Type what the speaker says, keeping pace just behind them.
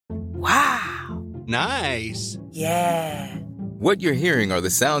Nice. Yeah. What you're hearing are the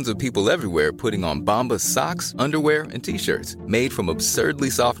sounds of people everywhere putting on Bombas socks, underwear, and T-shirts made from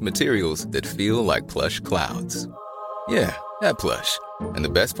absurdly soft materials that feel like plush clouds. Yeah, that plush. And the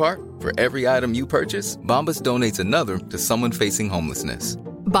best part? For every item you purchase, Bombas donates another to someone facing homelessness.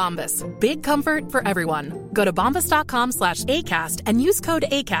 Bombas. Big comfort for everyone. Go to bombas.com/ACAST and use code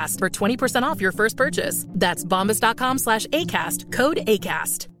ACAST for 20% off your first purchase. That's bombas.com/ACAST. Code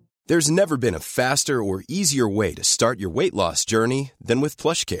ACAST. There's never been a faster or easier way to start your weight loss journey than with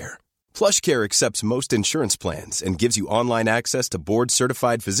PlushCare. PlushCare accepts most insurance plans and gives you online access to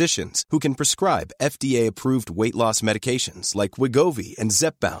board-certified physicians who can prescribe FDA-approved weight loss medications like Wegovy and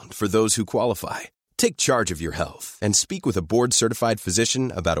Zepbound for those who qualify. Take charge of your health and speak with a board-certified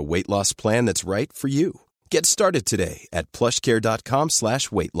physician about a weight loss plan that's right for you. Get started today at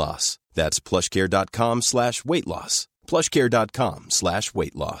plushcare.com/weight loss. That's plushcare.com/weight loss.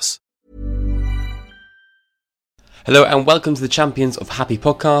 plushcare.com/weight loss. Hello and welcome to the Champions of Happy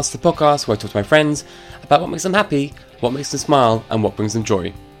podcast, the podcast where I talk to my friends about what makes them happy, what makes them smile, and what brings them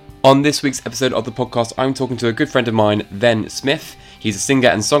joy. On this week's episode of the podcast, I'm talking to a good friend of mine, Ven Smith. He's a singer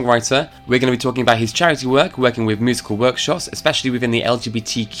and songwriter. We're going to be talking about his charity work, working with musical workshops, especially within the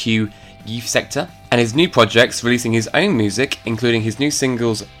LGBTQ youth sector, and his new projects, releasing his own music, including his new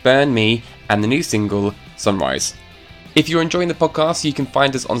singles, Burn Me, and the new single, Sunrise. If you're enjoying the podcast, you can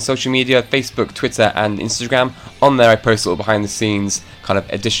find us on social media, Facebook, Twitter and Instagram. On there I post sort of behind the scenes kind of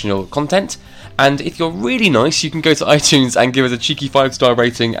additional content. And if you're really nice, you can go to iTunes and give us a cheeky 5-star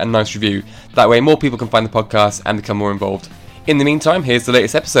rating and nice review. That way more people can find the podcast and become more involved. In the meantime, here's the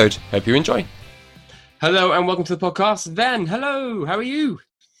latest episode. Hope you enjoy. Hello and welcome to the podcast. Ven, hello, how are you?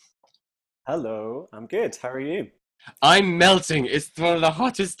 Hello, I'm good. How are you? I'm melting. It's one of the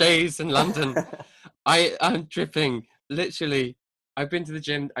hottest days in London. I am dripping. Literally, I've been to the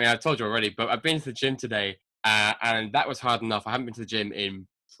gym. I mean, I told you already, but I've been to the gym today, and that was hard enough. I haven't been to the gym in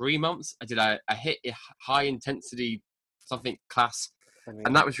 3 months. I did a hit a high intensity something class,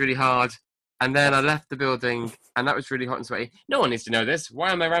 and that was really hard. And then I left the building, and that was really hot and sweaty. No one needs to know this.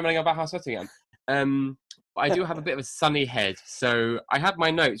 Why am I rambling about how sweaty I am? But I do have a bit of a sunny head, so I have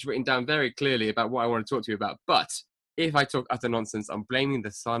my notes written down very clearly about what I want to talk to you about. But if I talk utter nonsense, I'm blaming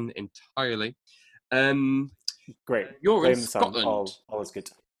the sun entirely. Great. You're Blame in the sun. Scotland. All is good.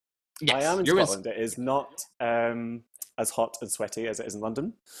 Yes, I am in you're Scotland. It is not as hot and sweaty as it is in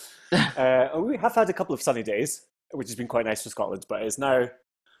London. We have had a couple of sunny days, which has been quite nice for Scotland, but it's now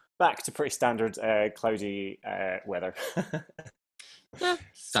back to pretty standard cloudy weather. Yeah,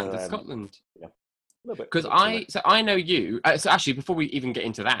 standard Scotland. Yeah. Because I know you. So actually, before we even get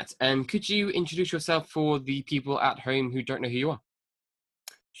into that, could you introduce yourself for the people at home who don't know who you are?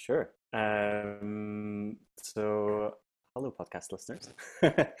 Sure. So, hello, podcast listeners.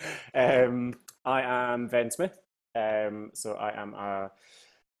 I am Ven Smith. So I am a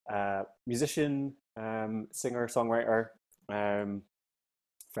musician, singer, songwriter,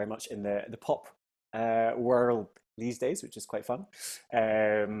 very much in the pop world these days, which is quite fun.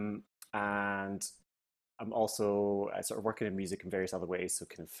 And I'm also sort of working in music in various other ways, so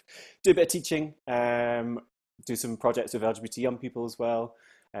kind of do a bit of teaching, do some projects with LGBT young people as well,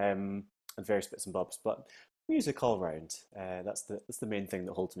 and various bits and bobs. But music all around. That's the main thing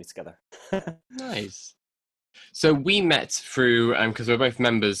that holds me together. Nice. So we met through because we're both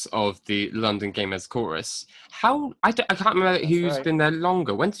members of the London Gamers Chorus. I can't remember who's been there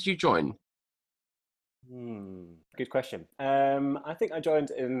longer. When did you join? Good question. I think I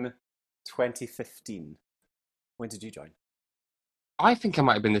joined in 2015. When did you join? I think I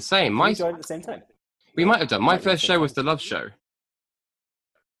might have been the same. We joined at the same time. We might have done. My first show was the Love Show.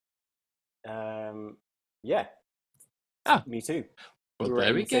 Yeah. Oh, me too. Well,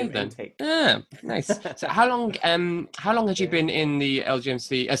 there we go then. Yeah, nice. So, how long had you been in the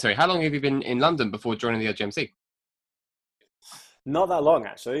LGMC? Sorry, how long have you been in London before joining the LGMC? Not that long,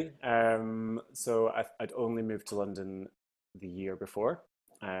 actually. So I'd only moved to London the year before,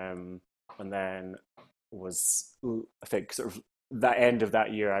 and then I think sort of that end of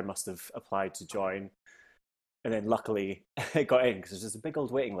that year, I must have applied to join. And then luckily I got in because there's just a big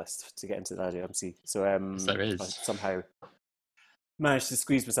old waiting list to get into the LGMC. So there is. I somehow managed to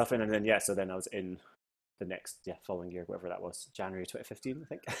squeeze myself in, and then so then I was in the next following year, whatever that was, January 2015, I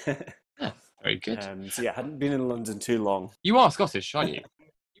think. Yeah, very good. So I hadn't been in London too long. You are Scottish, aren't you?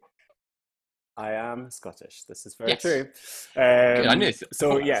 I am Scottish. This is very true. I knew it.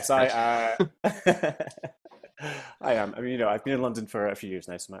 So yes, I am. I mean, I've been in London for a few years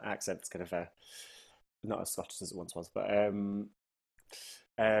now, so my accent's kind of not as Scottish as it once was, but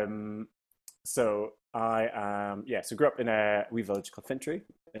so I am, so grew up in a wee village called Fintry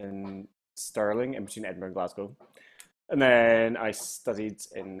in Stirling, in between Edinburgh and Glasgow. And then I studied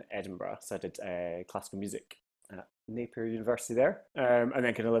in Edinburgh, so I did classical music at Napier University there, and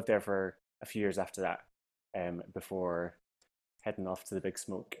then kind of lived there for a few years after that, before heading off to the big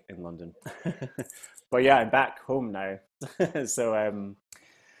smoke in London. But yeah, I'm back home now. So,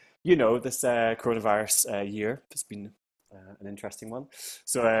 this coronavirus year has been an interesting one.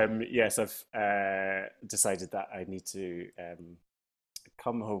 So, yes, I've decided that I need to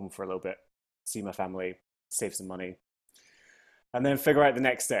come home for a little bit, see my family, save some money, and then figure out the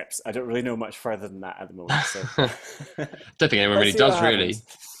next steps. I don't really know much further than that at the moment. So. Don't think anyone really does, really.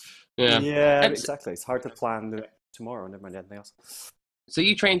 Yeah, exactly. It's hard to plan tomorrow, never mind anything else. So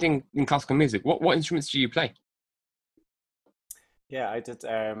you trained in classical music. What instruments do you play? Yeah, I did.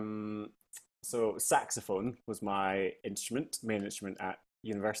 So saxophone was my main instrument at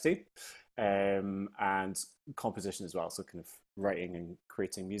university, and composition as well. So kind of writing and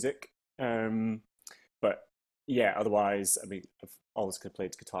creating music. But yeah, otherwise, I mean, I've always kind of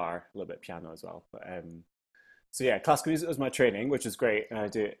played guitar, a little bit of piano as well. But so yeah, classical music was my training, which is great, and I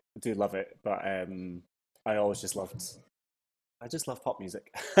do love it. But I always just loved. I just love pop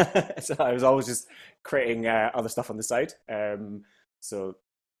music, so I was always just creating other stuff on the side. So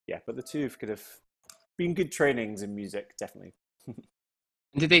yeah, but the two have kind of been good trainings in music, definitely.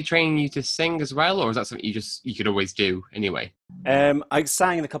 Did they train you to sing as well, or is that something you could always do anyway? I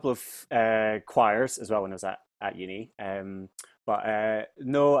sang in a couple of choirs as well when I was at uni. But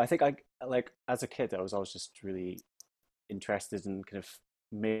no, I think as a kid, I was always just really interested in kind of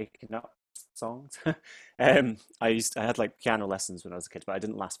making up songs. I had like piano lessons when I was a kid, but I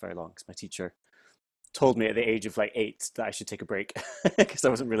didn't last very long because my teacher told me at the age of like 8 that I should take a break because I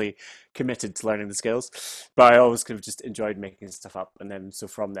wasn't really committed to learning the skills. But I always kind of just enjoyed making stuff up, and then so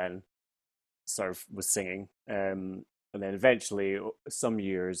from then sort of was singing. And then eventually, some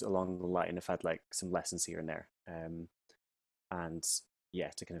years along the line, I've had like some lessons here and there, and yeah,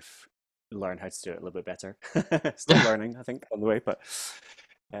 to kind of learn how to do it a little bit better. Still learning, I think, on the way, but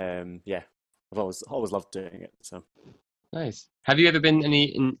yeah, I've always loved doing it. So nice. Have you ever been in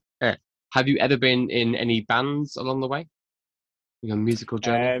any bands along the way? Your musical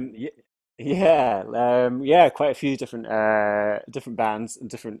journey? Yeah, quite a few different bands and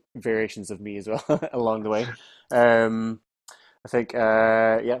different variations of me as well along the way. I think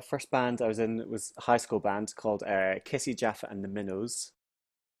first band I was in was a high school band called Kissy, Jaffa and the Minnows.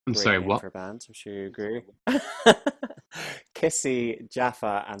 I'm Great sorry, name what? for a band, I'm sure you agree. Kissy,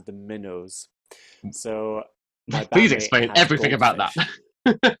 Jaffa and the Minnows. So my Please bandmate explain had everything about goldfish.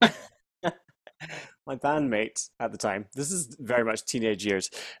 that. My bandmate at the time, this is very much teenage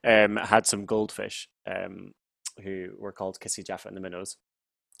years, had some goldfish who were called Kissy, Jaffa and the Minnows.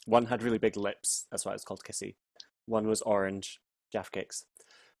 One had really big lips, that's why it's called Kissy. One was orange, Jaffa Cakes.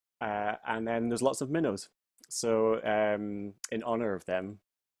 And then there's lots of minnows. So in honor of them,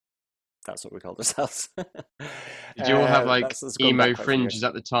 that's what we called ourselves. Did you all have like that's going emo back quite a few years. fringes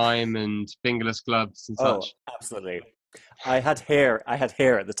at the time and fingerless gloves and Oh, such? absolutely. I had hair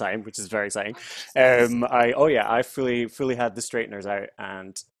at the time, which is very exciting. I fully had the straighteners out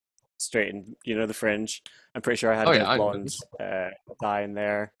and straightened, the fringe. I'm pretty sure I had Oh a yeah, bit of I blonde dye in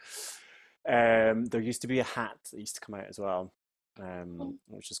there. There used to be a hat that used to come out as well,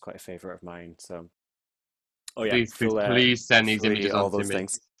 which is quite a favorite of mine. So, oh yeah, please send these fully images all on to those me.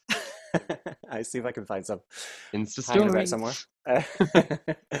 things. I see if I can find some Insta hanging about stories. somewhere.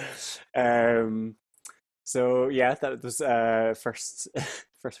 So yeah, that was first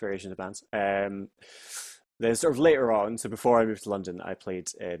variation of the band. Then sort of later on, so before I moved to London, I played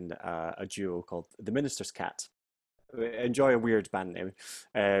in a duo called The Minister's Cat. I enjoy a weird band name.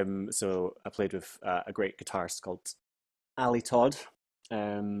 So I played with a great guitarist called Ali Todd,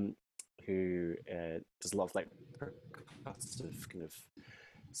 who does a lot of like percussive kind of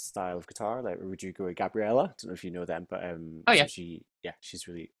style of guitar, like Rodrigo Gabriela. I don't know if you know them, but Oh yeah. so she's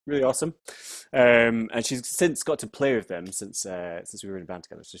really really awesome, and she's since got to play with them since we were in a band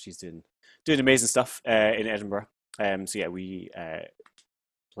together. So she's doing amazing stuff in Edinburgh. So yeah, we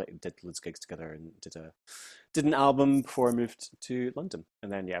did loads of gigs together and did an album before I moved to London, and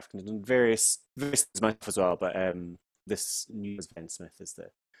then yeah, I've kind of done various things myself as well. But this new Ben Smith is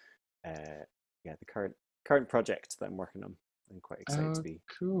the current project that I'm working on. I'm quite excited to be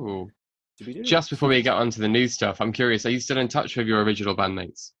cool. doing. Just before we get onto the new stuff, I'm curious, are you still in touch with your original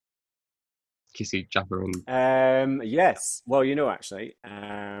bandmates? Kissy, Jaffa and... Yes. Well, actually,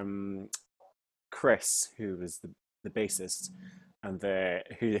 Chris, who was the bassist and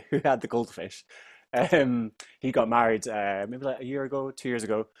who had the goldfish, he got married maybe like a year ago, 2 years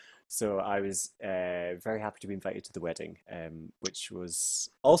ago, So I was very happy to be invited to the wedding, which was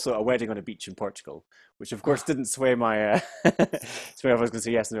also a wedding on a beach in Portugal, which of course didn't sway my sway if I was going to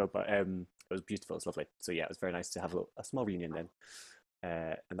say yes or no, but it was beautiful. It was lovely. So yeah, it was very nice to have a small reunion then.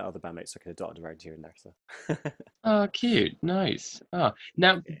 And the other bandmates are kind of dotted around here and there. So Oh, cute, nice. Oh,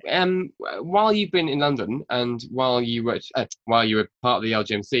 now, while you've been in London and while you were part of the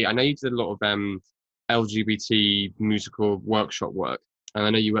LGMC, I know you did a lot of LGBT musical workshop work, and I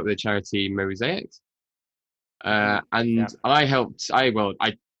know you worked with the charity Mosaic. And yeah. I helped. I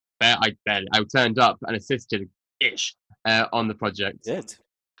turned up and assisted ish on the project. Did.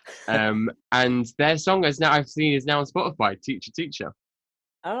 And their song is now I've seen is now on Spotify. Teacher, teacher.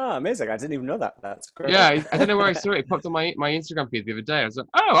 Ah, amazing! I didn't even know that. That's great. Yeah, I don't know where I saw it. It popped on my Instagram feed the other day. I was like,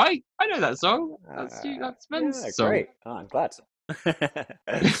 oh, I know that song. That's Ben's Yeah, song. great. Oh, I'm glad.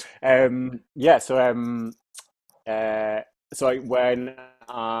 Yeah. When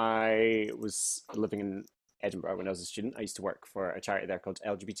I was living in Edinburgh when I was a student, I used to work for a charity there called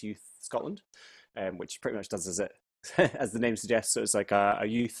LGBT Youth Scotland, which pretty much does as it as the name suggests. So it's like a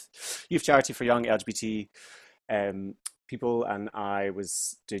youth charity for young LGBT people, and I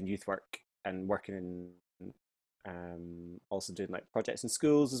was doing youth work and working in also doing like projects in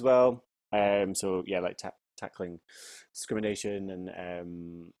schools as well. So yeah, like tackling discrimination and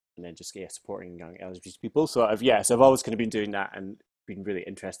then just supporting young LGBT people. So I've always kind of been doing that and been really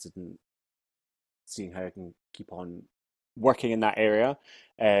interested in seeing how I can keep on working in that area.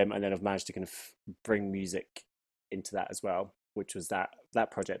 And then I've managed to kind of bring music into that as well, which was that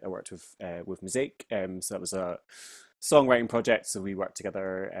project I worked with Mosaic. So that was a songwriting project. So we worked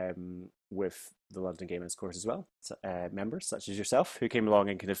together with the London Gay Men's Chorus as well, members such as yourself who came along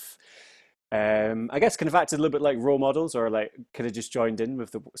and kind of I guess kind of acted a little bit like role models, or like kind of just joined in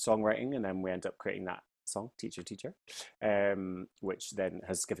with the songwriting, and then we ended up creating that song, Teacher, Teacher, which then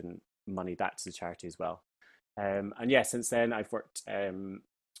has given money back to the charity as well. And yeah, since then I've worked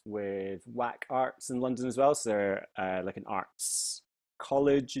with WAC Arts in London as well. So they're like an arts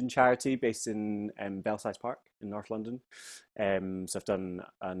college and charity based in Belsize Park in North London. So I've done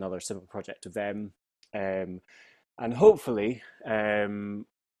another simple project with them, and hopefully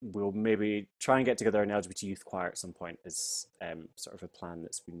we'll maybe try and get together an LGBT youth choir at some point. Is sort of a plan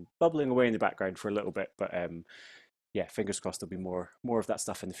that's been bubbling away in the background for a little bit, but yeah, fingers crossed there'll be more of that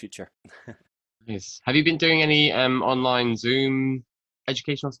stuff in the future. Nice. Have you been doing any online Zoom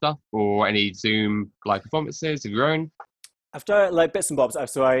educational stuff or any Zoom live performances of your own? I've done like bits and bobs.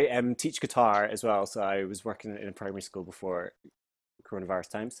 So I teach guitar as well. So I was working in a primary school before coronavirus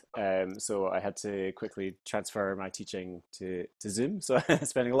times. So I had to quickly transfer my teaching to Zoom. So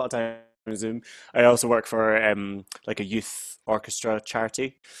spending a lot of time on Zoom. I also work for like a youth orchestra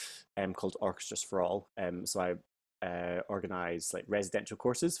charity called Orchestras for All. So I organize like residential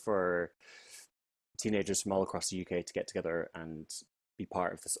courses for teenagers from all across the UK to get together and be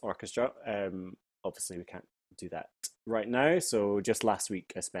part of this orchestra. Obviously we can't do that right now, so just last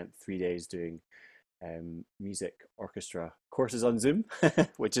week I spent 3 days doing music orchestra courses on Zoom,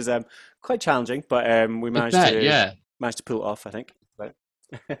 which is quite challenging, but we managed to pull it off, I think. But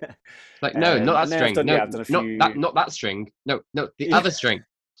like no, not that string. Not that string. No, the other string.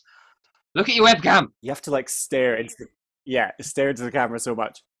 Look at your webcam. You have to like stare into the camera so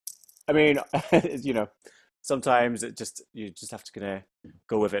much. I mean, you know, sometimes you just have to kind of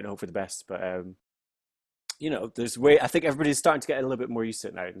go with it and hope for the best. But you know, I think everybody's starting to get a little bit more used to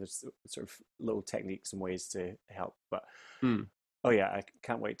it now, and there's sort of little techniques and ways to help. But oh yeah, I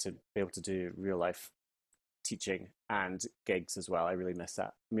can't wait to be able to do real life teaching and gigs as well. I really miss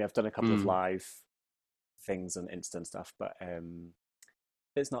that. I mean, I've done a couple of live things on Insta and stuff, but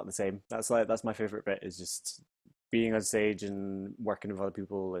it's not the same. That's my favorite bit, is just being on stage and working with other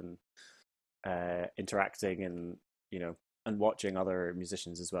people and interacting, and you know, and watching other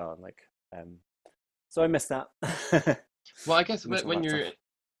musicians as well. And like, so I miss that. Well, I guess when you're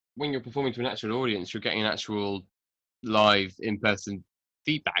performing to an actual audience, you're getting an actual live in-person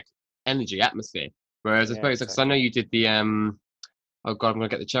feedback, energy, atmosphere. Whereas I suppose, because I know you did the oh god, I'm gonna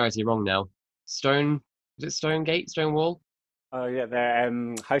get the charity wrong now. Stonewall? Oh yeah,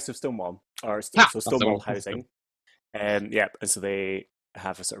 the House of Stonewall, or so Stonewall Housing. And so they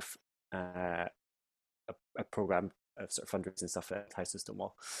have a sort of a program of sort of fundraising stuff at House of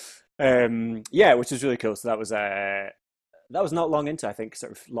Stonewall. Which is really cool. So that was not long into, I think,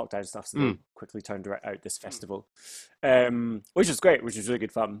 sort of lockdown stuff. So they quickly turned out this festival, which was great, which was really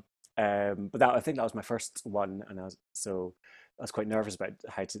good fun. But I think that was my first one, and I was quite nervous about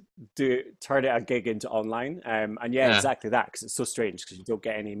how to turn a gig into online. And exactly that, because it's so strange, because you don't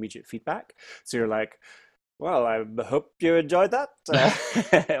get any immediate feedback. So you're like, Well, I hope you enjoyed that.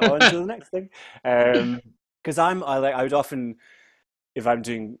 On to the next thing. Because I would often, if I'm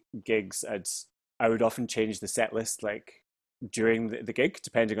doing gigs, I would often change the set list like during the gig,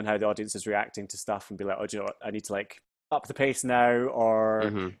 depending on how the audience is reacting to stuff, and be like, oh, do you know what? I need to like up the pace now, or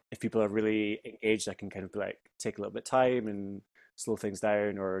Hmm. if people are really engaged, I can kind of be like take a little bit of time and slow things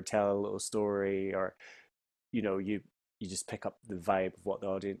down, or tell a little story, or you just pick up the vibe of what the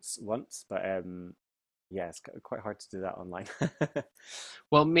audience wants. But yeah, it's quite hard to do that online.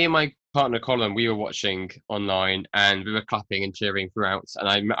 Well, me and my partner Colin, we were watching online and we were clapping and cheering throughout.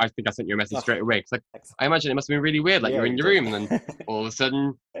 And I think I sent you a message Oh, straight away because thanks. I imagine it must have been really weird. Like Yeah, you're in you your did. room and then all of a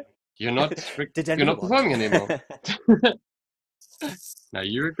sudden you're not Did you're anyone not watch? performing anymore. No,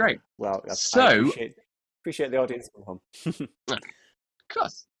 you were great. Well, I So, appreciate the audience from home. of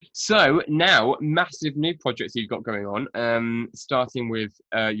course. So now, massive new projects you've got going on. Starting with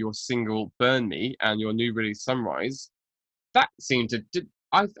your single "Burn Me" and your new release "Sunrise." That seemed to.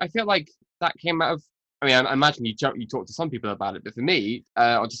 I feel like that came out of. I mean, I imagine you talked to some people about it, but for me,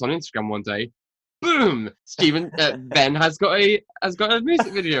 just on Instagram one day, boom! Stephen Ben has got a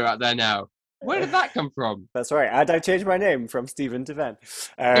music video out there now. Where did that come from? That's right. And I changed my name from Stephen to Van.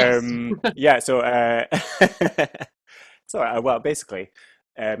 Yes. Yeah, so sorry. Well, basically,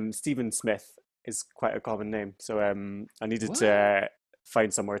 Stephen Smith is quite a common name. So I needed What? to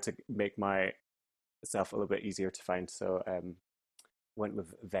find somewhere to make myself a little bit easier to find. So went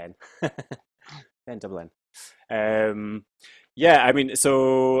with Ven. Ven double N. Yeah, I mean,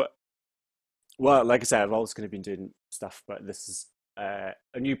 so well, like I said, I've always kind of been doing stuff, but this is a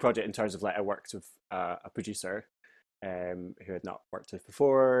new project in terms of like I worked with a producer who had not worked with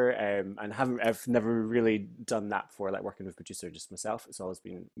before, and I've never really done that before, like working with a producer just myself. It's always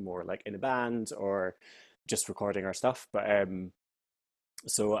been more like in a band or just recording our stuff. But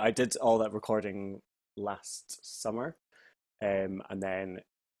so I did all that recording last summer, and then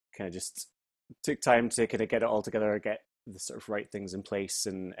kind of just took time to kind of get it all together, get the sort of right things in place,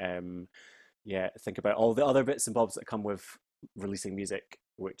 and yeah, think about all the other bits and bobs that come with releasing music,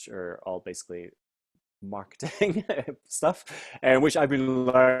 which are all basically marketing stuff, and which I've been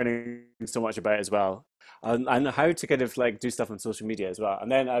learning so much about as well, and how to kind of like do stuff on social media as well.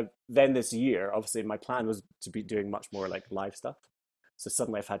 And then this year, obviously, my plan was to be doing much more like live stuff. So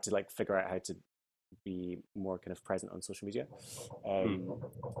suddenly, I've had to like figure out how to be more kind of present on social media, Hmm.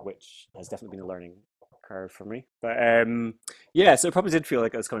 which has definitely been a learning curve for me. But yeah, so it probably did feel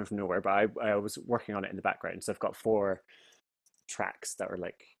like it was coming from nowhere, but I was working on it in the background. So I've got 4 tracks that are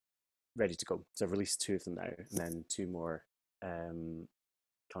like ready to go. So I've released 2 of them now, and then 2 more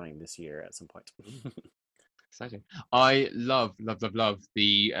coming this year at some point. Exciting. I love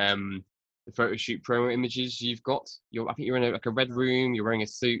the photo shoot promo images you've got. I think you're in like a red room. You're wearing a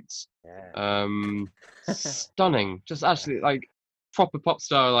suit. Yeah. Stunning. Just actually like proper pop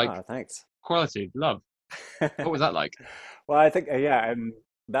star like Oh, thanks. quality. Love. What was that like? Well, I think yeah,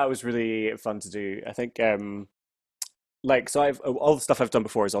 that was really fun to do. I think like so I've all the stuff I've done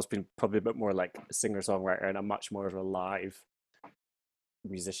before has also been probably a bit more like a singer-songwriter, and I'm much more of a live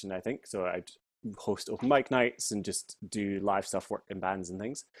musician, I think. So I'd host open mic nights and just do live stuff, work in bands and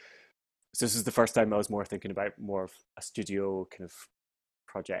things. So this is the first time I was more thinking about more of a studio kind of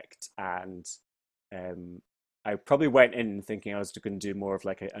project, and I probably went in thinking I was going to do more of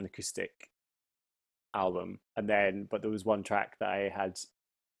like an acoustic album, and then but there was one track that I had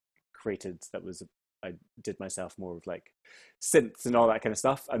created that was I did myself more of like synths and all that kind of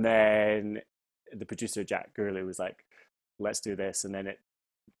stuff, and then the producer Jack Gurley was like, "Let's do this," and then it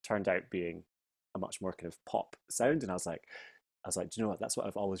turned out being a much more kind of pop sound, and do you know what? That's what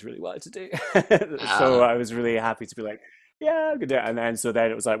I've always really wanted to do. So Ah. I was really happy to be like, yeah, I'm gonna do it. And then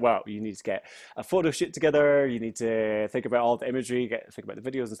it was like, well, you need to get a photo shoot together. You need to think about all the imagery, think about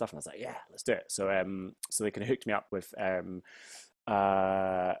the videos and stuff. And I was like, yeah, let's do it. So they kind of hooked me up with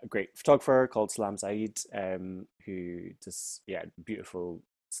a great photographer called Salam Saeed, who does beautiful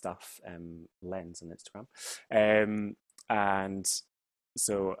stuff, Lens on Instagram, and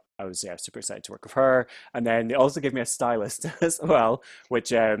so I was super excited to work with her. And then they also gave me a stylist as well,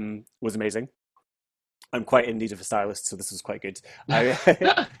 which was amazing. I'm quite in need of a stylist, so this was quite good. I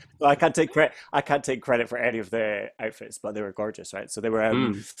can't take credit. I can't take credit for any of the outfits, but they were gorgeous, right? So they were.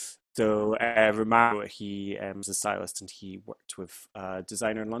 Mm. So Romano, he was a stylist, and he worked with a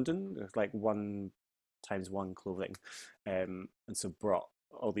designer in London, like 1x1 clothing, and so brought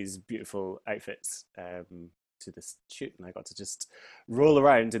all these beautiful outfits to this shoot, and I got to just roll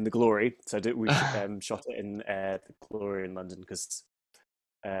around in the glory. So we shot it in the glory in London because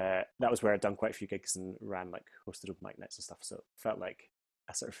that was where I'd done quite a few gigs and ran like hosted open mic nights and stuff. So it felt like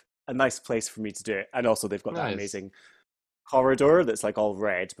a sort of a nice place for me to do it. And also they've got that Nice. amazing corridor that's like all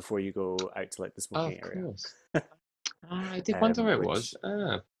red before you go out to like the Oh, smoking of area, course. I did wonder where it was. which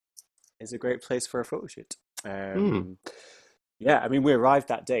Ah. is a great place for a photo shoot. Hmm. Yeah, I mean, we arrived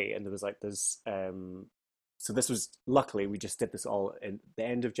that day, and there was like so this was luckily we just did this all in the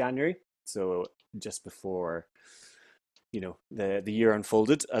end of January, so just before the year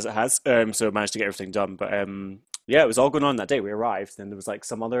unfolded as it has. So I managed to get everything done, but yeah, it was all going on that day. We arrived, and there was like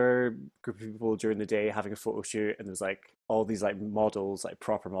some other group of people during the day having a photo shoot, and there was like all these like models, like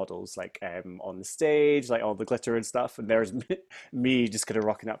proper models, like on the stage, like all the glitter and stuff. And there's me just kind of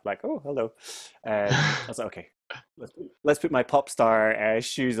rocking up, like, oh, hello. I was like, okay, let's put my pop star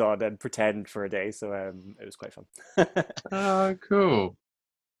shoes on and pretend for a day. So it was quite fun. Oh, cool.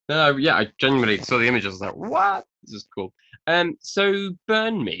 No, yeah, I genuinely saw the images. I was like, what? This is cool. So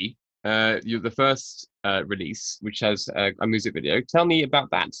Burn Me, the first release, which has a music video. Tell me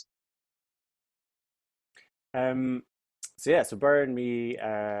about that. So Burn Me,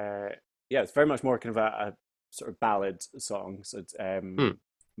 yeah, it's very much more kind of a sort of ballad song. So it's Hmm.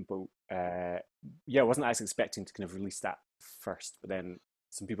 but yeah, I wasn't actually expecting to kind of release that first, but then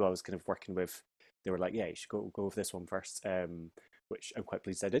some people I was kind of working with, they were like, yeah, you should go with this one first, which I'm quite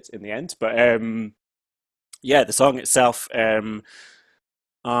pleased I did in the end. But yeah, the song itself, the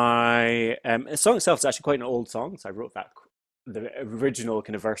song itself is actually quite an old song. So I wrote that. The original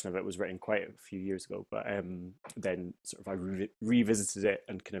kind of version of it was written quite a few years ago, but then sort of I revisited it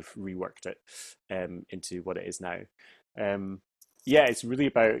and kind of reworked it into what it is now. Yeah, it's really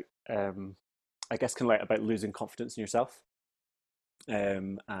about I guess kind of like about losing confidence in yourself,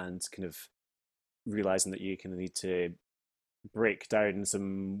 and kind of realizing that you kind of need to break down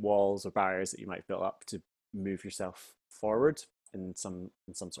some walls or barriers that you might have built up to move yourself forward in some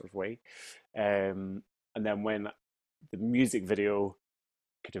sort of way. And then when the music video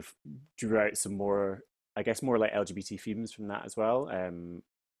kind of drew out some more, I guess, more like LGBT themes from that as well.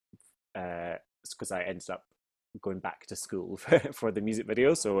 Because I ended up going back to school for the music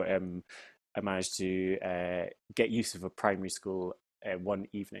video, so I managed to get use of a primary school one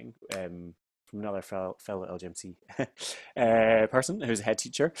evening from another fellow LGMT person who's a head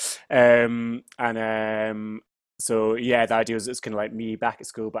teacher, and so yeah, the idea was it's kind of like me back at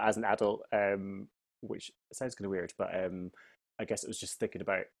school, but as an adult. Which sounds kind of weird, but I guess it was just thinking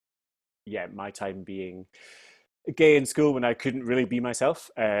about, yeah, my time being gay in school when I couldn't really be myself,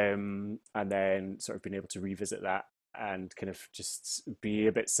 and then sort of being able to revisit that and kind of just be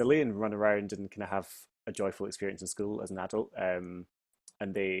a bit silly and run around and kind of have a joyful experience in school as an adult. And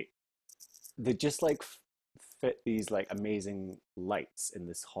they just like fit these like amazing lights in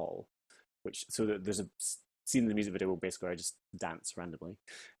this hall, which so that there's a scene in the music video basically where I just dance randomly,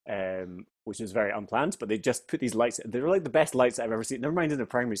 which is very unplanned, but they just put these lights. They're like the best lights I've ever seen. Never mind in a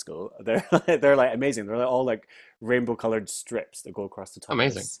primary school. They're like amazing. They're like all like rainbow colored strips that go across the top of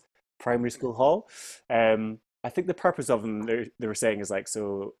Amazing. this primary school hall. I think the purpose of them, they were saying, is like,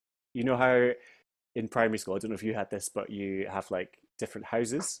 so you know how in primary school, I don't know if you had this, but you have like different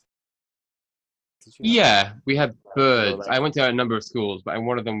houses. Did you have that? Yeah, we had So birds. I like, went to a number of schools, but in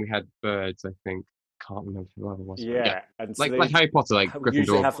one of them we had birds, I think. Can't remember who the other was. But yeah, yeah, and so like they Harry Potter, like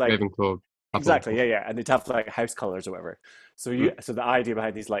usually Gryffindor, have like Ravenclaw, exactly, Hufflepuff. yeah, and they'd have like house colors or whatever. Mm. So the idea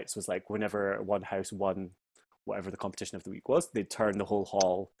behind these lights was like whenever one house won whatever the competition of the week was, they'd turn the whole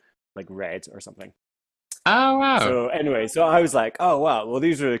hall like red or something. Oh wow. So anyway, so I was like, oh wow, well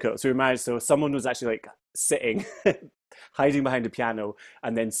these are really cool. So we managed. So someone was actually like sitting, hiding behind a piano,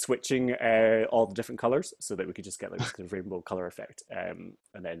 and then switching all the different colors so that we could just get like this kind of rainbow color effect. And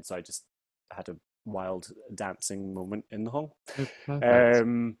then so I just had a wild dancing moment in the hall. Oh,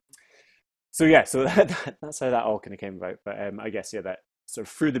 perfect. So yeah, so that's how that all kind of came about. But I guess yeah, that sort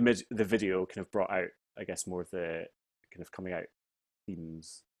of through the video kind of brought out, I guess, more of the kind of coming out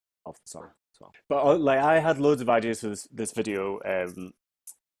themes of the song as well. But like I had loads of ideas for this video, and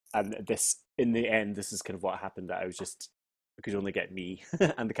this in the end, this is kind of what happened. That I could only get me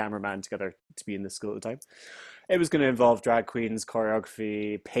and the cameraman together to be in the school at the time. It was going to involve drag queens,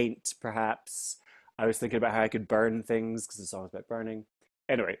 choreography, paint, perhaps. I was thinking about how I could burn things because the song is about burning.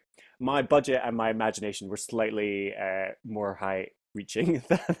 Anyway, my budget and my imagination were slightly more high reaching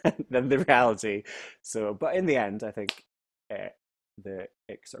than the reality. So, but in the end, I think it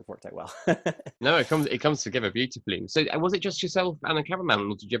sort of worked out well. No, it comes together beautifully. So was it just yourself and a cameraman,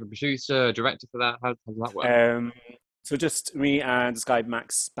 or did you have a producer, director for that? How does that work? So just me and this guy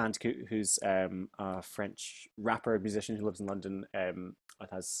Max Bandicoot, who's a French rapper musician who lives in London, and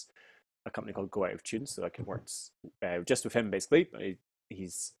has a company called Go Out of Tune. So I can work just with him basically.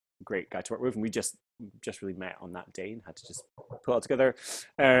 He's a great guy to work with, and we just just really met on that day and had to just put it all together.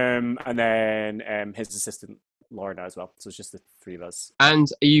 And then his assistant Lorna as well. So it's just the three of us. And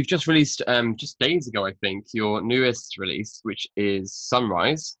you've just released, just days ago, I think, your newest release, which is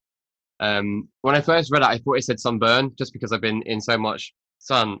Sunrise. When I first read it, I thought it said Sunburn, just because I've been in so much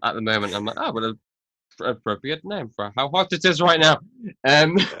sun at the moment. I'm like, oh, what an appropriate name for how hot it is right now.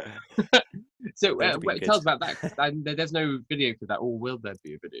 So tell us about that. There's no video for that, or will there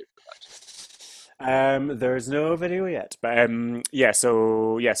be a video for that? There's no video yet, but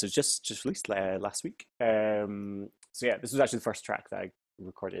so just released last week. So yeah, this was actually the first track that I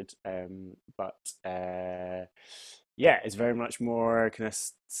recorded. But it's very much more kind of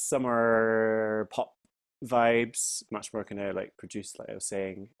summer pop vibes, much more kind of like produced, like I was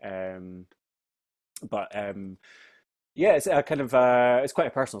saying. It's a kind of it's quite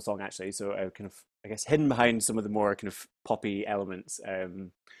a personal song actually. So kind of, I guess, hidden behind some of the more kind of poppy elements.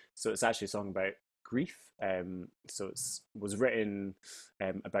 So it's actually a song about grief. So it was written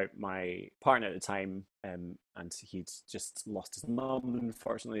about my partner at the time, and he'd just lost his mum,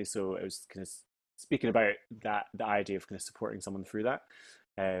 unfortunately. So it was kind of speaking about that, the idea of kind of supporting someone through that,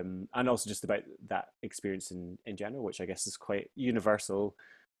 and also just about that experience in general, which I guess is quite universal,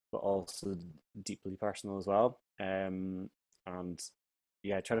 but also deeply personal as well. And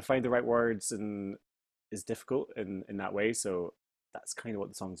yeah, trying to find the right words and is difficult in that way. So that's kind of what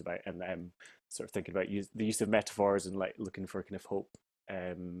the song's about, and sort of thinking about the use of metaphors and like looking for kind of hope,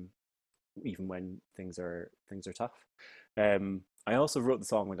 even when things are tough. I also wrote the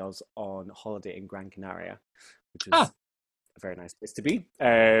song when I was on holiday in Gran Canaria, which was a very nice place to be.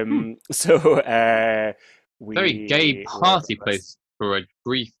 So very gay party place for a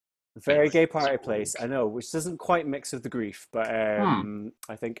grief. Very gay party place, I know, which doesn't quite mix with the grief, but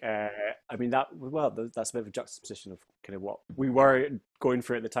I think that's a bit of a juxtaposition of kind of what we were going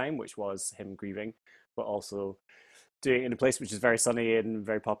through at the time, which was him grieving, but also doing it in a place which is very sunny and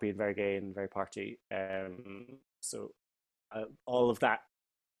very poppy and very gay and very party. So all of that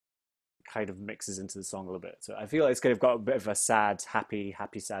kind of mixes into the song a little bit. So I feel like it's kind of got a bit of a sad, happy,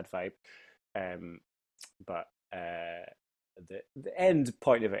 sad vibe, but the end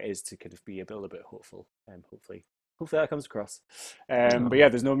point of it is to kind of be a little bit hopeful, and hopefully that comes across. But yeah,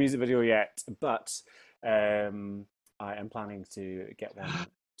 there's no music video yet, but I am planning to get one.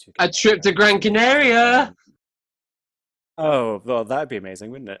 A trip to Gran Canaria. Oh well, that'd be amazing,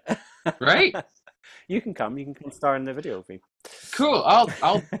 wouldn't it? Right. You can come star in the video with me. Cool.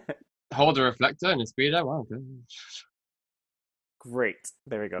 I'll hold a reflector and a speedo. Wow. Great.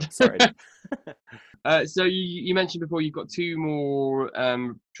 There we go. Sorry. So you mentioned before you've got 2 more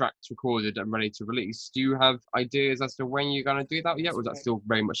tracks recorded and ready to release. Do you have ideas as to when you're going to do that yet, or is that still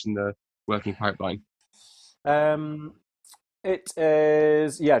very much in the working pipeline? It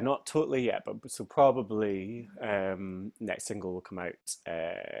is, not totally yet, but so probably next single will come out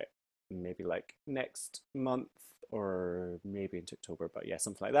maybe like next month or maybe into October, but yeah,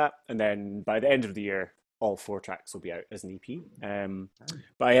 something like that. And then by the end of the year, all 4 tracks will be out as an EP.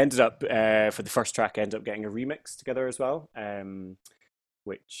 But I ended up, for the first track, I ended up getting a remix together as well,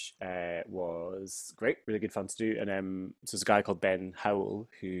 which was great, really good fun to do. And so there's a guy called Ben Howell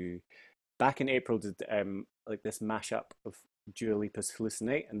who back in April did like this mashup of Dua Lipa's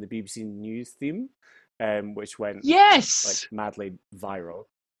Hallucinate and the BBC News theme, which went like madly viral.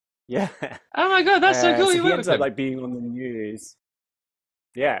 Yeah. Oh my god, that's so cool! So he ended up like being on the news.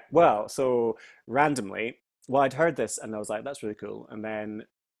 Yeah. Well, so randomly, I'd heard this and I was like, "That's really cool." And then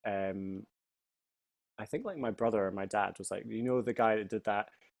I think like my brother or my dad was like, "You know, the guy that did that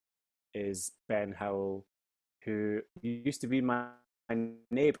is Ben Howell, who used to be my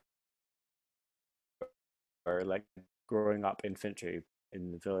neighbor, like growing up in Fintry,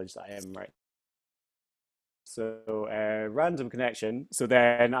 in the village that I am right." So random connection. So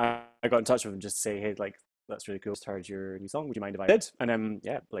then I got in touch with him just to say, "Hey, like that's really cool. Just heard your new song. Would you mind if I did?" And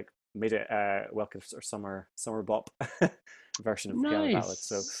like made it a welcome or summer bop version of the Piano Ballad.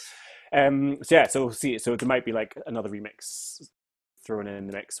 So so we'll see. So there might be like another remix thrown in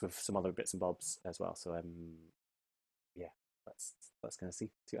the mix with some other bits and bobs as well. So let's kind of see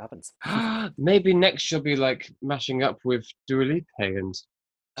what happens. Maybe next you'll be like mashing up with Dua Lipa and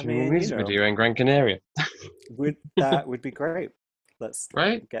doing a music video in Gran Canaria. That would be great. Let's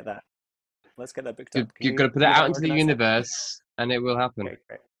get that. Let's get that booked up. You've got to put it out into the universe, and it will happen. Okay,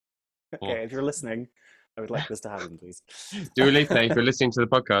 great. Okay, if you're listening, I would like this to happen, please. Dua Lipa, if you're listening to the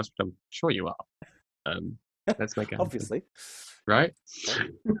podcast, which I'm sure you are, let's make it happen. Obviously. Right?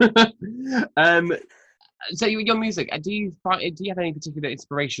 So your music, do you have any particular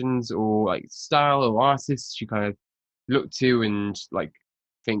inspirations or like style or artists you kind of look to and like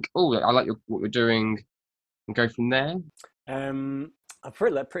think, oh, I like what you're doing, and go from there? I'm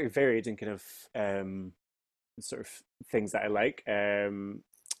pretty varied in kind of sort of things that I like.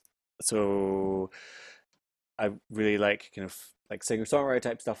 So I really like kind of like singer-songwriter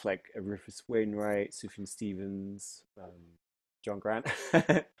type stuff like Rufus Wainwright, Sufjan Stevens, John Grant,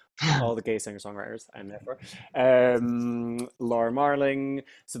 all the gay singer-songwriters I'm there for. Laura Marling.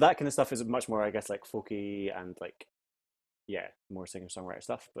 So that kind of stuff is much more, I guess, like folky and like yeah, more singer-songwriter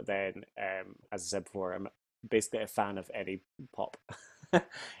stuff. But then, as I said before, I'm basically a fan of any pop,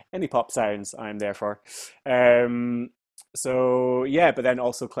 any pop sounds. I'm there for. So yeah, but then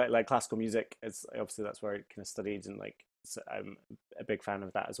also like classical music is obviously that's where I kind of studied and like so I'm a big fan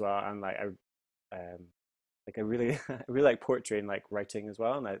of that as well. And like I really I really like poetry and like writing as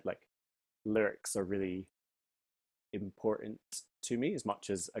well. And I like lyrics are really important to me as much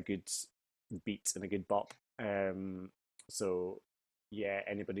as a good beat and a good bop. So yeah,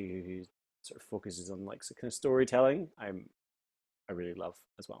 anybody who sort of focuses on like some kind of storytelling, I really love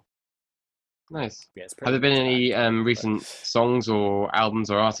as well. Nice. Yeah, it's Have there pretty been any mixed bag, recent songs or albums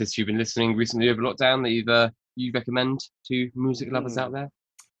or artists you've been listening recently over lockdown that you recommend to music lovers out there?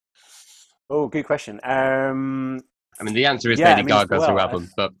 Oh, good question. I mean, the answer is yeah, Lady Gaga's new album,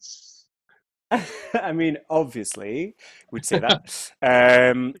 but I mean, obviously, we'd say that.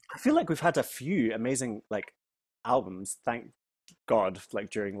 I feel like we've had a few amazing like albums, thank God, like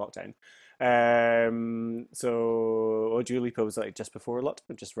during lockdown. So Dua Lipa was like just before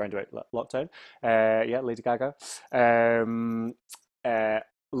lockdown, just round about lockdown. Yeah, Lady Gaga. Uh,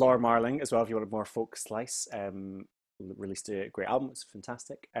 Laura Marling as well, if you want a more folk slice. Released a great album. It's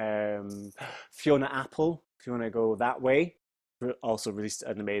fantastic. Fiona Apple, if you want to go that way, also released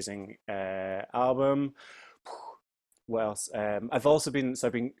an amazing album. What else? Since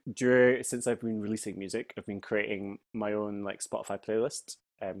I've been releasing music, I've been creating my own like Spotify playlist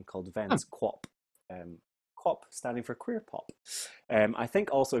called Vens Quap. Quap standing for queer pop. I think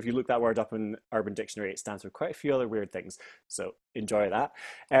also if you look that word up in Urban Dictionary, it stands for quite a few other weird things. So enjoy that.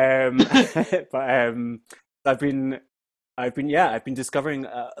 But I've been discovering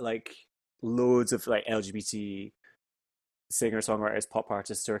like loads of like LGBT singer-songwriters, pop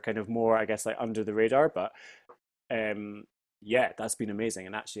artists who are kind of more, I guess, like under the radar. But yeah, that's been amazing.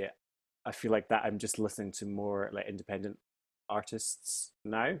 And actually, I feel like that I'm just listening to more like independent artists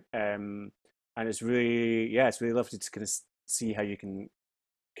now. And it's really lovely to kind of see how you can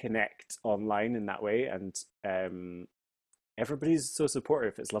connect online in that way. And everybody's so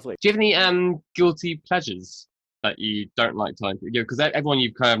supportive. It's lovely. Do you have any guilty pleasures that you don't like to because everyone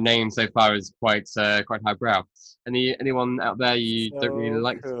you've kind of named so far is quite highbrow. Anyone out there you don't really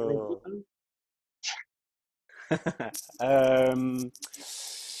like? Cool.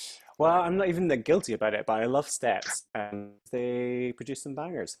 Well, I'm not even that guilty about it, but I love Steps, and they produce some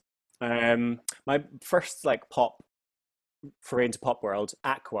bangers. My first like foray into pop world,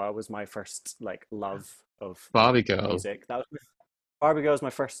 Aqua was my first like love of Barbie Girl music. Barbie Girl was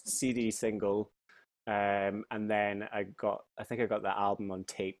my first CD single. And then I think I got that album on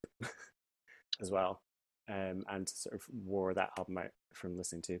tape as well, and sort of wore that album out from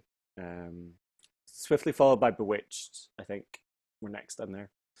listening to. Swiftly followed by Bewitched, I think we're next on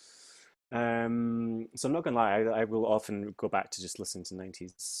there. So I'm not gonna lie, I will often go back to just listen to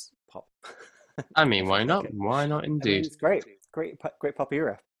 90s pop. I mean, why not? Why not indeed? I mean, it's great. It's great pop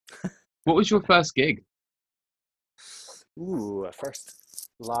era. What was your first gig? Ooh, first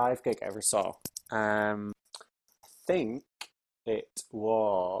live gig I ever saw. I think it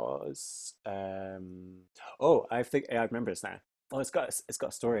was. I think I remember this now. Oh, it's got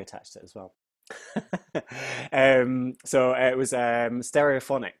a story attached to it as well. So it was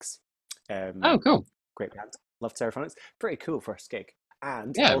Stereophonics. Oh, cool! Great band. Loved Stereophonics. Pretty cool first gig.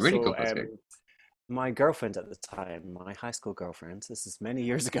 And yeah, also, really cool first gig. My girlfriend at the time, my high school girlfriend. This is many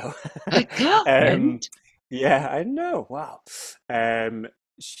years ago. Yeah, I know. Wow.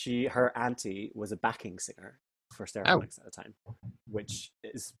 Her auntie was a backing singer for Stereophonics at the time, which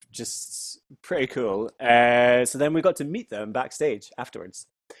is just pretty cool. So then we got to meet them backstage afterwards.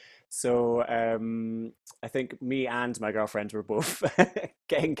 So I think me and my girlfriend were both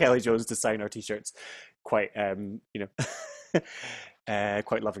getting Kelly Jones to sign our t-shirts, quite quite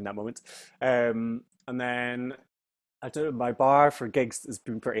loving that moment. And then I don't know, my bar for gigs has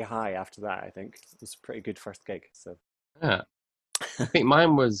been pretty high after that. I think it was a pretty good first gig. So yeah. I think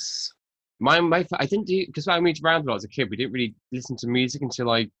mine was I didn't do because I moved around a lot as a kid. We didn't really listen to music until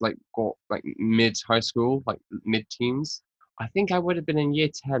I got mid high school, mid teens. I think I would have been in year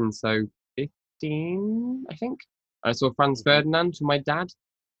 10, so 15. I think I saw Franz Ferdinand with my dad,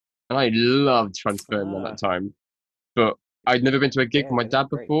 and I loved Franz Ferdinand at that time. But I'd never been to a gig Yeah, with my yeah, dad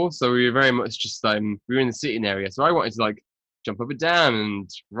great. before, so we were very much just we were in the sitting area. So I wanted to like jump up and down and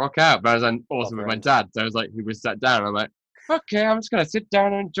rock out, but I was then also Pop with my around. dad. So I was like, he was sat down. I'm like, okay, I'm just gonna sit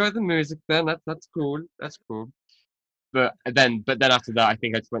down and enjoy the music. Then that's cool. That's cool. But then after that, I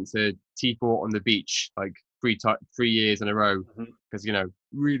think I just went to T4 on the beach like 3 years in a row Mhm. because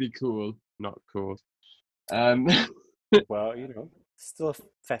really cool, not cool. Um, Well, still a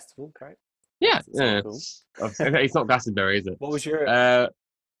festival, right? yeah, It's still yeah. cool. Okay, it's not Glastonbury, is it? What was your? Uh,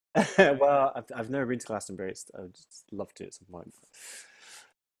 Well, I've never been to Glastonbury. I would just love to at some point.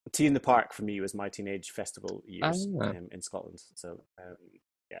 Tea in the Park for me was my teenage festival years ah, in Scotland. So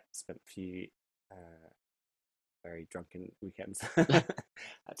yeah, spent a few uh, very drunken weekends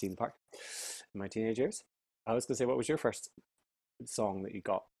at Tea in the Park in my teenage years. I was going to say, what was your first song that you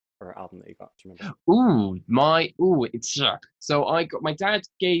got or album that you got? Do you remember? it's so my dad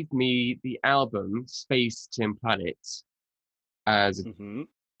gave me the album Space Tim Planet as Hmm.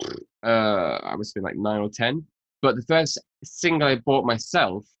 I must have been like 9 or 10. But the first single I bought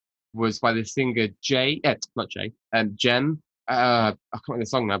myself was by the singer not Jay, Gem. I can't remember the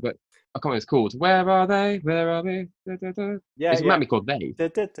song now, but I can't remember what it's called. Where are they? Where are they? Da, da, da. Yeah, It's might yeah. be called They. Da,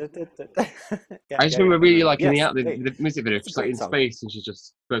 da, da, da, da. Yeah, I just yeah, yeah. remember I know really that one. liking Yes, the music video. that's a She's like great in song. space and she's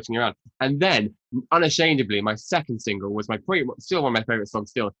just floating around. And then, unashamedly, my second single was still one of my favorite songs.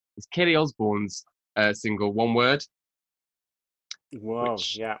 Still, is Kelly Osbourne's single "One Word," Whoa,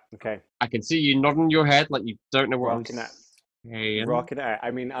 which yeah, okay. I can see you nodding your head like you don't know what I'm Rocking it, saying. rocking it out.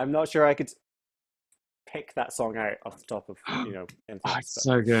 I mean, I'm not sure I could pick that song out off the top of, Oh, influence, it's but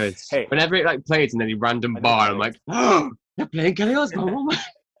so good. hey, Whenever it like plays in any random I know bar, I'm Kelly. like, oh, they're playing Kelly Osbourne.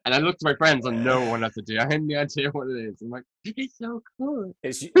 And I look to my friends and no one has to do. I have no idea what it is. I'm like, it's so cool.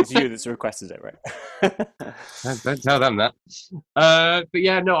 It's you that's requested it, right? Don't tell them that. But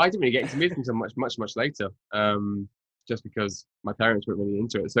yeah, no, I didn't really get into music until much later. Just because my parents weren't really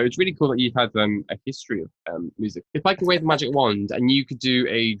into it. So it's really cool that you've had a history of music. If I could wave a magic wand and you could do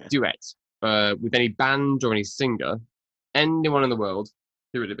a duet with any band or any singer, anyone in the world,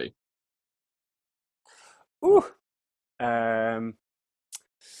 who would it be? Ooh.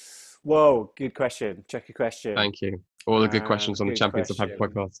 Whoa, good question. Tricky question. Thank you. All the good questions on the Good Champions of Happy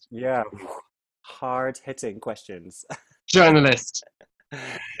question. podcast. Yeah, hard hitting questions. Journalist.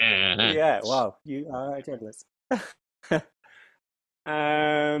 Yeah. Yeah, wow, you are a journalist.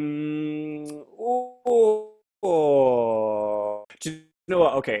 Do you know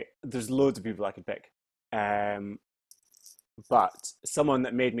what? Okay, there's loads of people I could pick. Um, but someone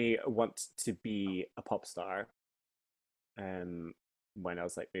that made me want to be a pop star, when I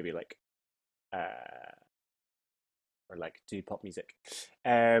was like maybe like uh or like do pop music,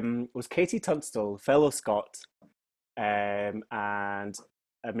 was Katie Tunstall, fellow Scot, and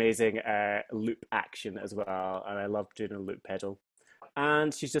amazing loop action as well. And I love doing a loop pedal.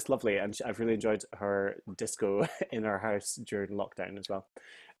 And she's just lovely, and I've really enjoyed her disco in our house during lockdown as well.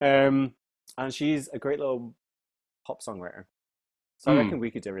 And she's a great little pop songwriter. So I Hmm. reckon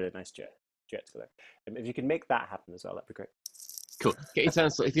we could do a really nice duet together. If you can make that happen as well, that'd be great. Cool. Get your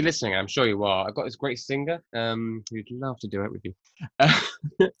turn. If you're listening, I'm sure you are. I've got this great singer who'd love to do it with you.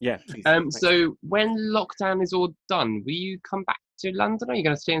 Yeah, please. Thanks. So when lockdown is all done, will you come back to London or are you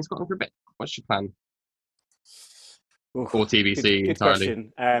going to stay in Scotland for a bit? What's your plan? Oof, Or TBC good entirely?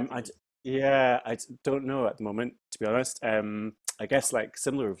 question. I don't know at the moment, to be honest. I guess like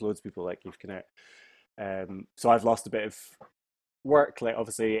similar with loads of people, like you've kind of, so I've lost a bit of work. Like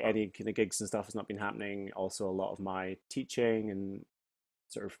obviously, any kind of gigs and stuff has not been happening. Also, a lot of my teaching and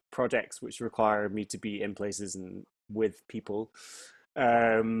sort of projects which require me to be in places and with people.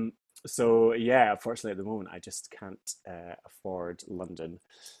 So yeah, unfortunately, at the moment, I just can't afford London.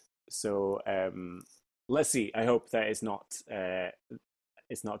 So let's see. I hope that it's not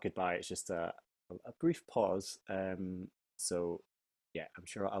goodbye. It's just a brief pause. So yeah, I'm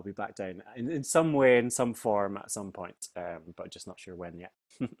sure I'll be back down in some way, in some form, at some point. But just not sure when yet.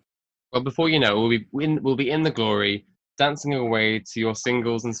 Well, before you know, we'll be in the glory, dancing away to your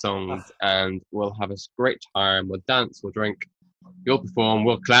singles and songs, and we'll have a great time. We'll dance, we'll drink, you'll perform,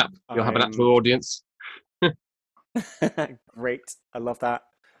 we'll clap, you'll have an actual I'm audience. great. I love that.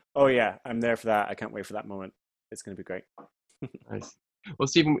 Oh yeah, I'm there for that. I can't wait for that moment. It's going to be great. Nice. Well,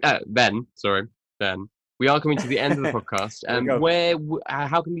 Stephen, Ben, we are coming to the end of the podcast. There we go.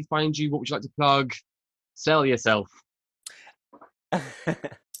 How can we find you? What would you like to plug? Sell yourself.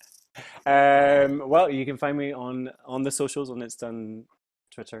 Well, you can find me on the socials, on Insta, and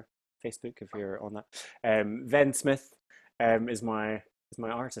Twitter, Facebook, if you're on that. Ven Smith is my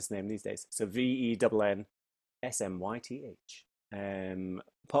artist name these days. So VENNSMYTH.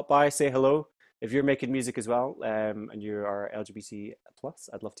 Pop by, say hello. if you're making music as well, and you are LGBT plus,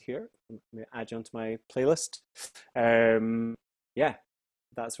 I'd love to hear it. Add you onto my playlist. Yeah,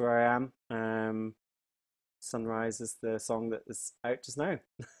 that's where I am. Sunrise is the song that is out just now.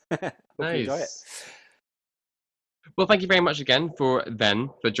 Hope you enjoy it. Well, thank you very much again for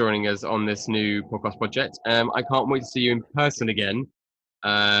joining us on this new podcast project. I can't wait to see you in person again,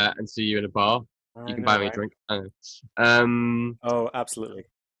 and see you in a bar. You can buy me a drink. Oh, absolutely.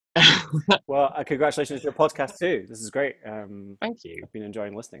 Well, congratulations to your podcast too. This is great. Thank you. I've been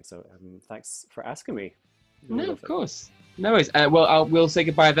enjoying listening, so thanks for asking me. Really no, of course. No worries. Well, we'll say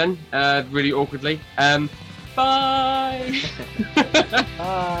goodbye then, really awkwardly. Bye!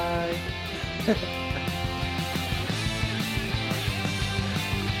 Bye!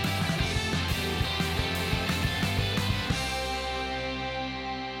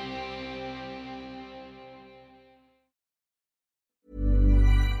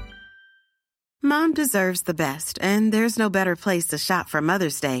 Mom deserves the best, and there's no better place to shop for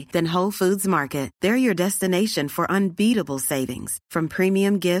Mother's Day than Whole Foods Market. They're your destination for unbeatable savings, from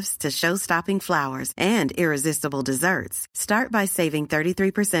premium gifts to show-stopping flowers and irresistible desserts. Start by saving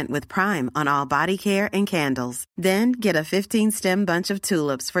 33% with Prime on all body care and candles. Then get a 15-stem bunch of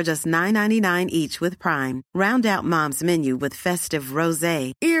tulips for just $9.99 each with Prime. Round out Mom's menu with festive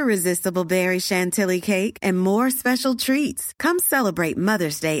rosé, irresistible berry chantilly cake, and more special treats. Come celebrate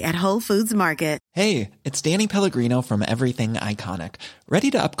Mother's Day at Whole Foods Market. Hey, it's Danny Pellegrino from Everything Iconic.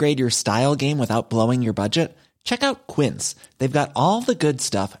 Ready to upgrade your style game without blowing your budget? Check out Quince. They've got all the good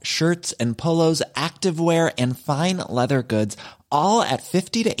stuff, shirts and polos, activewear, and fine leather goods, all at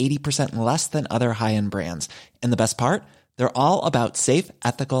 50 to 80% less than other high-end brands. And the best part? They're all about safe,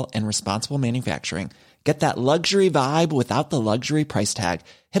 ethical, and responsible manufacturing. Get that luxury vibe without the luxury price tag.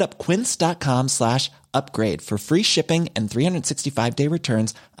 Hit up quince.com/upgrade for free shipping and 365-day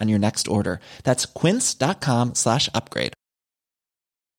returns on your next order. That's quince.com/upgrade.